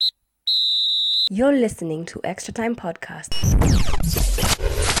You're listening to Extra Time Podcast.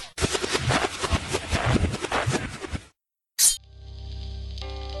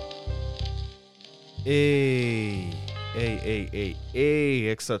 Hey,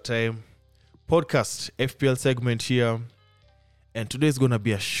 Extra Time Podcast, FPL segment here. And today is going to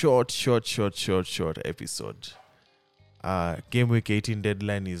be a short episode. Game week 18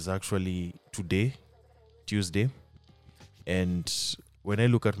 deadline is actually today, Tuesday. And when I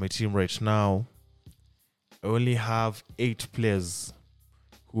look at my team right now, I only have 8 players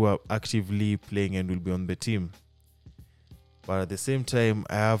who are actively playing and will be on the team. But at the same time,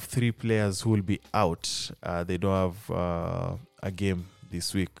 I have 3 players who will be out. They don't have a game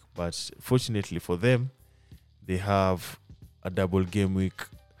this week. But fortunately for them, they have a double game week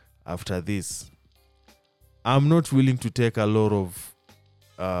after this. I'm not willing to take a lot of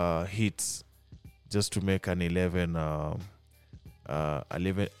hits just to make an 11-man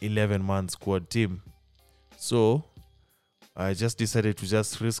squad team. So I just decided to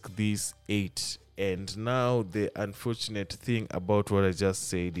just risk these 8. And now the unfortunate thing about what I just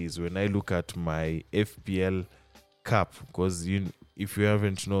said is when I look at my FPL Cup, because if you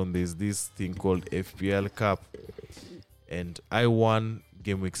haven't known, there's this thing called FPL Cup. And I won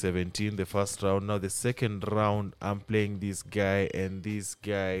game week 17, the first round. Now the second round, I'm playing this guy. And this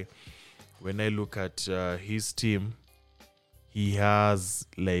guy, when I look at his team, he has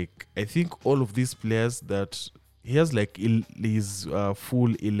I think all of these players that he has his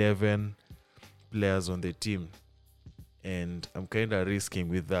full 11 players on the team. And I'm kind of risking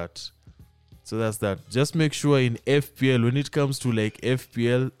with that. So that's that. Just make sure in FPL, when it comes to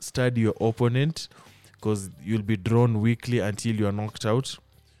FPL, study your opponent, because you'll be drawn weekly until you are knocked out.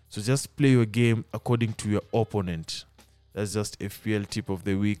 So just play your game according to your opponent. That's just FPL tip of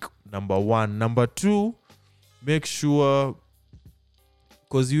the week, number 1. Number 2, make sure,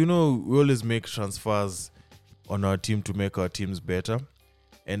 because we always make transfers on our team to make our teams better.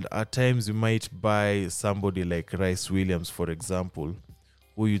 And at times we might buy somebody like Rice Williams, for example,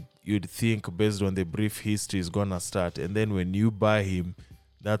 who you'd think based on the brief history is going to start. And then when you buy him,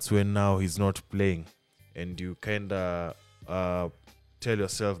 that's when now he's not playing. And you kind of tell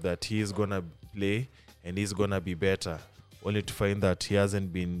yourself that he is going to play and he's going to be better, only to find that he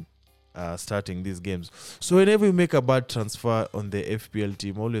hasn't been starting these games. So whenever you make a bad transfer on the FPL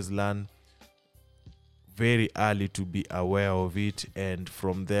team, always learn very early to be aware of it, and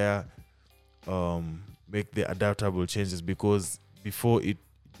from there make the adaptable changes, because before it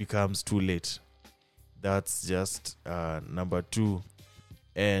becomes too late. That's just number 2.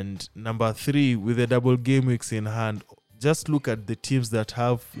 And number 3, with the double game weeks in hand, just look at the teams that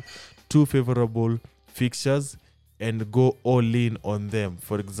have 2 favorable fixtures and go all in on them.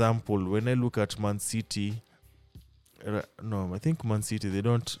 For example, when I look at Man City, I think Man City, they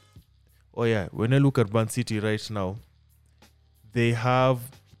don't. Oh yeah, when I look at Man City right now, they have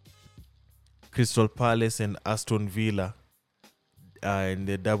Crystal Palace and Aston Villa in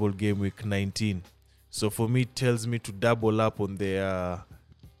the double game week 19. So for me, it tells me to double up on their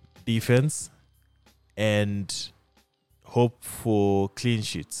defense and hope for clean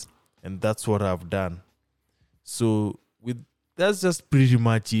sheets. And that's what I've done. So that's just pretty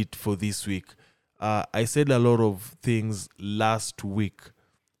much it for this week. I said a lot of things last week.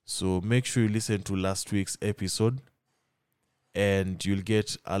 So make sure you listen to last week's episode and you'll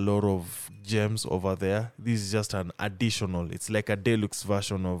get a lot of gems over there. This is just an additional. It's like a deluxe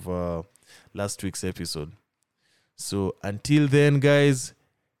version of last week's episode. So until then, guys,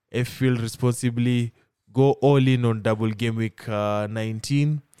 FPL responsibly, go all in on double game week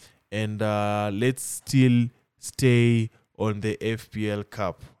 19, and let's still stay on the FPL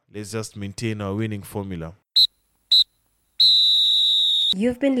Cup. Let's just maintain our winning formula.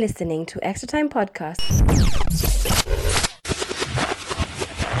 You've been listening to Extra Time Podcast.